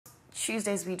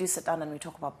Tuesdays we do sit down and we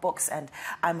talk about books, and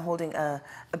I'm holding a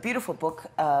beautiful book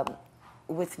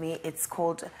with me. It's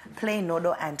called Play,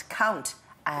 Nhodo and Count,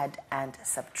 Add and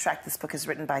Subtract. This book is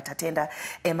written by Tatenda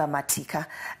Emma Matika,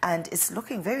 and it's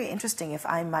looking very interesting, if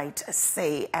I might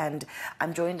say. And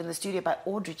I'm joined in the studio by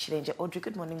Audrey Chirenje. Audrey,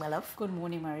 good morning, my love. Good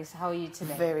morning, Marisa. How are you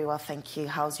today? Very well, thank you.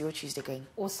 How's your Tuesday going?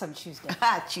 Awesome Tuesday.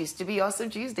 Choose to be awesome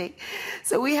Tuesday.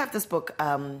 So we have this book,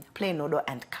 Play, Nhodo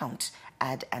and Count,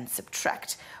 Add and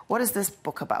Subtract. What is this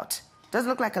book about? Doesn't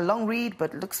look like a long read,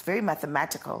 but looks very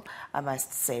mathematical, I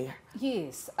must say.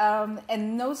 Yes,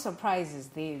 and no surprises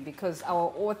there, because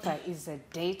our author is a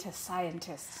data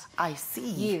scientist. I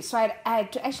see. Yes, so I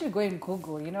had to actually go and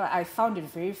Google. You know, I found it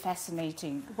very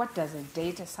fascinating. What does a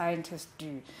data scientist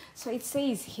do? So it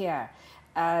says here,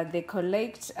 they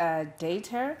collect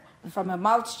data from a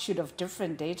multitude of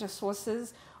different data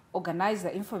sources, organize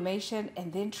the information,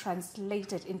 and then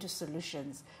translate it into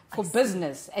solutions for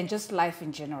business and just life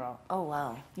in general. Oh,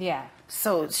 wow. Yeah.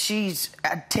 So she's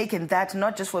taken that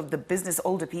not just for the business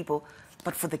older people,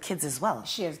 but for the kids as well.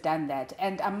 She has done that.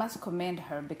 And I must commend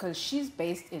her, because she's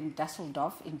based in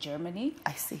Düsseldorf in Germany.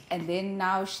 I see. And then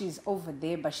now she's over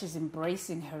there, but she's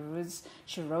embracing her roots.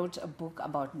 She wrote a book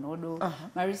about Nhodo.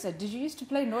 Marisa, did you used to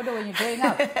play Nhodo when you were growing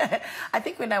up? I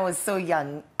think when I was so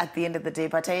young, at the end of the day,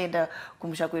 but it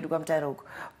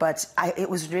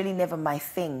was really never my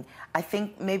thing. I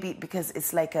think maybe because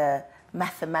it's like a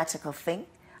mathematical thing.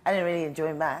 I didn't really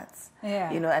enjoy maths.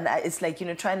 Yeah. You know, and it's like, you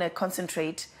know, trying to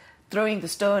concentrate, throwing the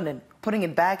stone and putting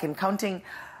it back and counting.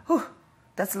 Whew,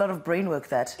 that's a lot of brain work,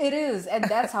 that. It is, and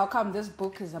that's how come this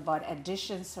book is about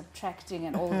addition, subtracting,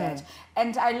 and all that.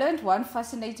 And I learned one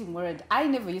fascinating word. I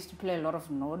never used to play a lot of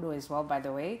Nhodo as well, by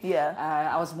the way. Yeah.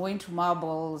 I was more into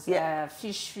marbles,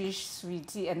 fish,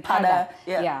 sweetie, and Pada. pada.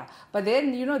 Yeah. But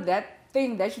then, you know, that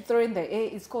thing that you throw in the air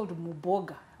is called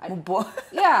muboga.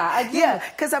 Yeah,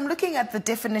 because I'm looking at the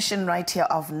definition right here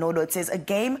of Nhodo. It says a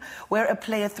game where a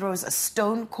player throws a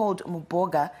stone called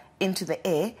muboga into the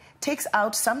air, takes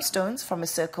out some stones from a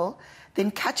circle, then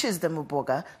catches the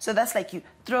muboga. So that's like you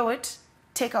throw it,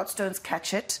 take out stones,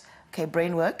 catch it. Okay,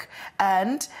 brain work.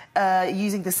 And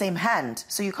using the same hand,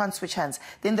 so you can't switch hands.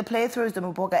 Then the player throws the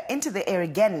muboga into the air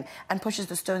again and pushes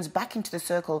the stones back into the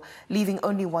circle, leaving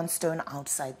only one stone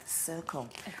outside the circle.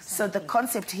 Exactly. So the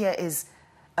concept here is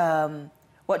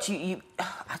what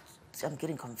I'm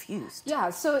getting confused. Yeah,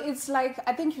 so it's like,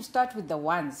 I think you start with the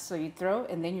ones. So you throw,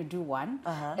 and then you do one,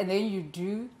 and then you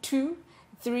do 2,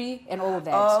 3, and all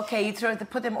that. Oh, okay, you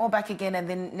put them all back again, and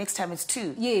then next time it's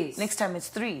 2. Yes. Next time it's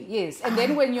 3. Yes, and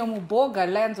then when your muboga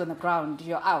lands on the ground,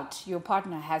 you're out. Your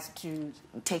partner has to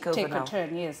take over now. A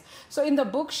turn, yes. So in the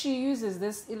book, she uses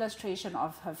this illustration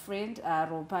of her friend,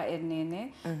 Ropa and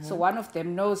Nene. So one of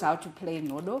them knows how to play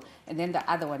Nhodo, and then the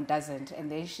other one doesn't. And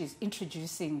then she's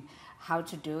introducing how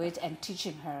to do it and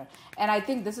teaching her. And I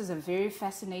think this is a very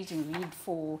fascinating read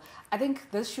for, I think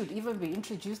this should even be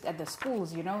introduced at the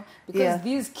schools, you know, because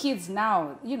these kids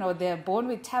now, you know, they're born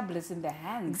with tablets in their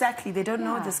hands. Exactly, they don't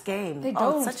know this game. They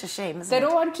don't. It's such a shame, isn't They it?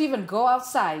 don't want to even go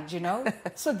outside, you know.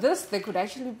 So this, they could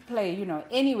actually play, you know,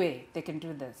 anyway they can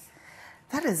do this.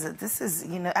 This is,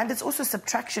 you know, and it's also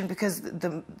subtraction, because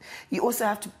you also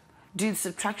have to do the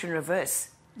subtraction reverse.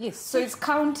 Yes, so it's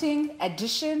counting,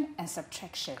 addition, and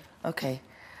subtraction. Okay.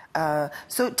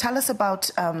 So tell us about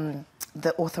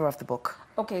the author of the book.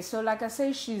 Okay, so like I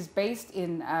say, she's based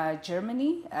in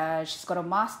Germany. She's got a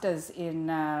master's in,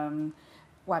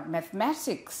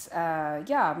 mathematics.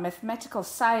 Mathematical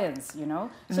science, you know.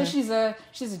 So she's a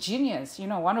genius, you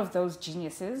know, one of those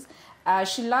geniuses.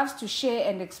 She loves to share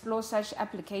and explore such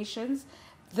applications.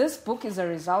 This book is a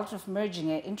result of merging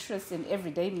her interest in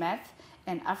everyday math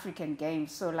and African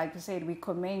games. So like you said, we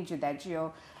commend you that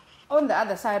you're on the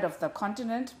other side of the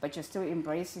continent, but you're still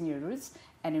embracing your roots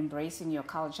and embracing your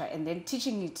culture, and then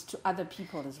teaching it to other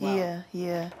people as well.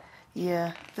 Yeah.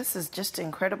 This is just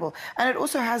incredible. And it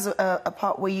also has a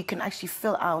part where you can actually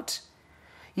fill out,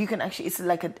 it's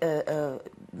like a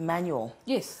manual.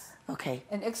 Yes. Okay.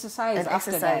 An exercise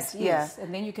after that, yes.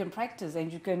 And then you can practice,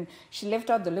 and she left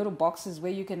out the little boxes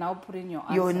where you can now put in your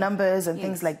answer. Your numbers and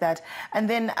things like that. And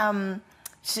then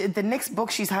the next book,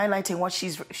 she's highlighting what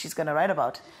she's going to write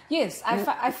about. Yes,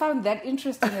 I found that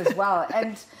interesting as well.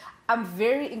 And I'm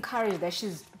very encouraged that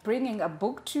she's bringing a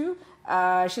book too.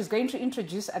 She's going to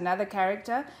introduce another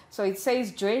character. So it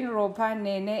says, join Ropa,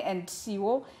 Nene, and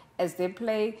Siwo as they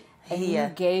play a new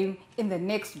game in the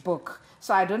next book.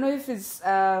 So I don't know if it's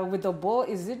with the ball,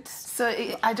 is it? So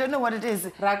I don't know what it is.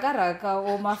 Raga Raga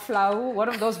or Maflau, one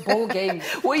of those ball games.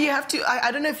 Well, you have to,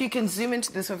 I don't know if you can zoom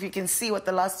into this or if you can see what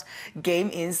the last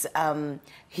game is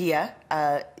here.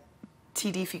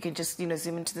 TD, if you can just,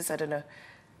 zoom into this, I don't know.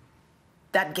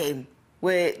 That game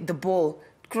where the ball,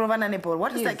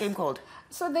 what is that game called?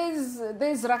 So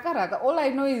there's Raka Raka. All I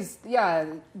know is,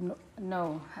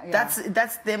 no. Yeah.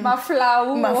 That's them.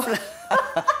 Maflau.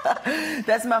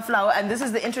 That's Maflau. And this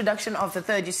is the introduction of the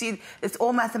third. You see, it's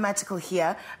all mathematical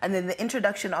here. And then the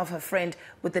introduction of her friend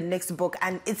with the next book.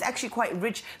 And it's actually quite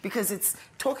rich because it's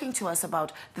talking to us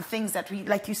about the things that we,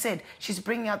 like you said, she's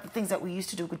bringing out the things that we used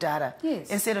to do Gudara. Yes.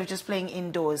 Instead of just playing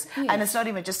indoors. Yes. And it's not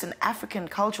even just an African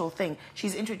cultural thing.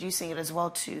 She's introducing it as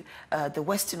well to the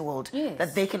Western world. Yes.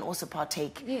 That they can also partake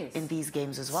in these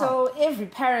games as well. So every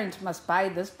parent must buy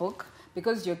this book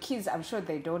because your kids, I'm sure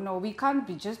they don't know. We can't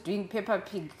be just doing Peppa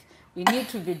Pig. We need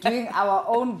to be doing our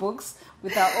own books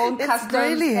with our own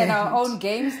customs and our own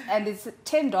games. And it's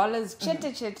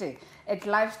 $10, chete, at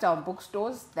lifestyle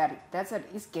bookstores. That's at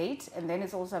Eastgate. And then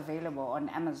it's also available on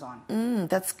Amazon.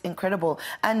 That's incredible.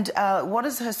 And what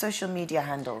is her social media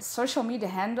handles? Social media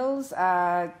handles,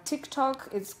 TikTok,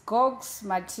 it's Gogs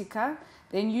Matika.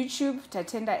 Then YouTube,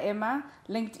 Tatenda Emma,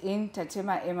 LinkedIn,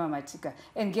 Tatenda Emma Matika.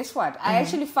 And guess what? I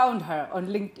actually found her on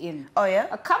LinkedIn. Oh, yeah?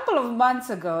 A couple of months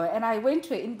ago. And I went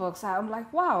to her inbox. I'm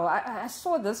like, wow, I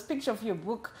saw this picture of your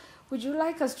book. Would you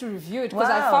like us to review it? Because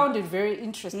I found it very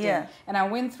interesting. Yeah. And I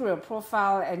went through her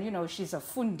profile and, she's a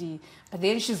fundi. But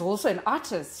then she's also an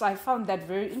artist. So I found that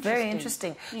very interesting. Very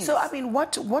interesting. Yes. So, I mean,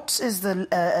 what is the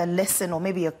lesson or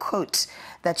maybe a quote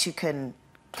that you can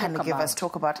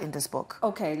talk about in this book?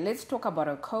 Okay, let's talk about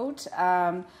a quote.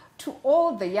 To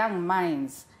all the young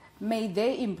minds, may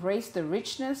they embrace the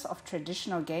richness of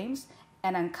traditional games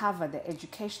and uncover the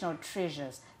educational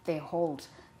treasures they hold.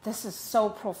 This is so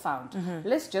profound.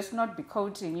 Let's just not be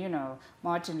quoting,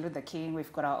 Martin Luther King.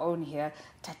 We've got our own here.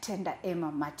 Tatenda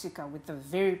Emma Matika with a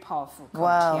very powerful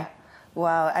quote here.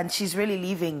 Wow, and she's really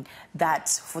leaving that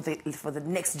for the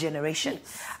next generation.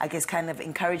 Yes. I guess kind of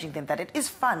encouraging them that it is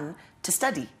fun to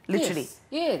study, literally.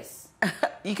 Yes.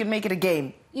 You can make it a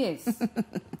game. Yes.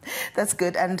 That's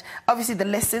good. And obviously the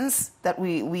lessons that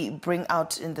we bring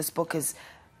out in this book is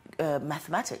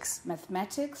mathematics.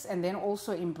 Mathematics, and then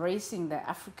also embracing the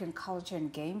African culture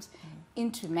and games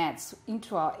into maths,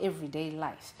 into our everyday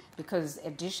life. Because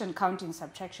addition, counting,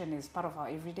 subtraction is part of our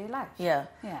everyday life. Yeah,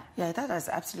 that is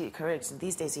absolutely correct. And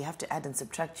these days you have to add and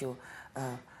subtract your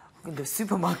in the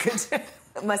supermarket.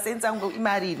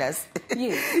 Marinas.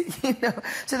 Yes.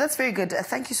 So that's very good.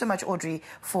 Thank you so much, Audrey,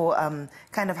 for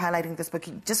kind of highlighting this book.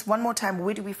 Just one more time,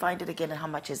 where do we find it again and how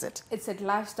much is it? It's at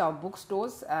Lifestyle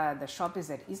Bookstores. The shop is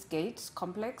at Eastgate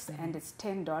Complex and it's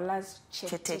 $10.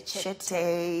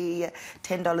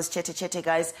 $10 chete,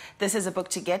 guys. This is a book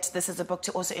to get. This is a book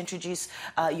to also introduce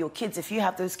your kids. If you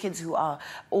have those kids who are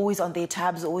always on their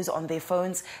tabs, always on their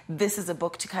phones, this is a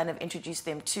book to kind of introduce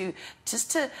them to,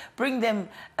 just to bring them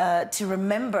to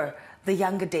remember the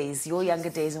younger days, your younger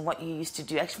days, and what you used to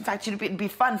do. Actually, in fact, it'd be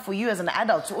fun for you as an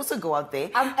adult to also go out there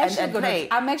and play.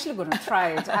 I'm actually going to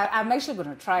try it. I'm actually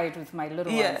going to try it with my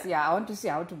little ones. Yeah, I want to see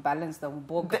how to balance the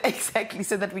book. Exactly,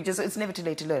 so that it's never too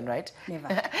late to learn, right?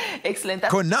 Never. Excellent.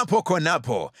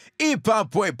 Konapo.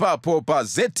 Ipapo pa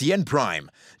ZTN Prime.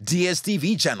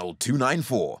 DSTV channel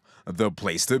 294. The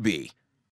place to be.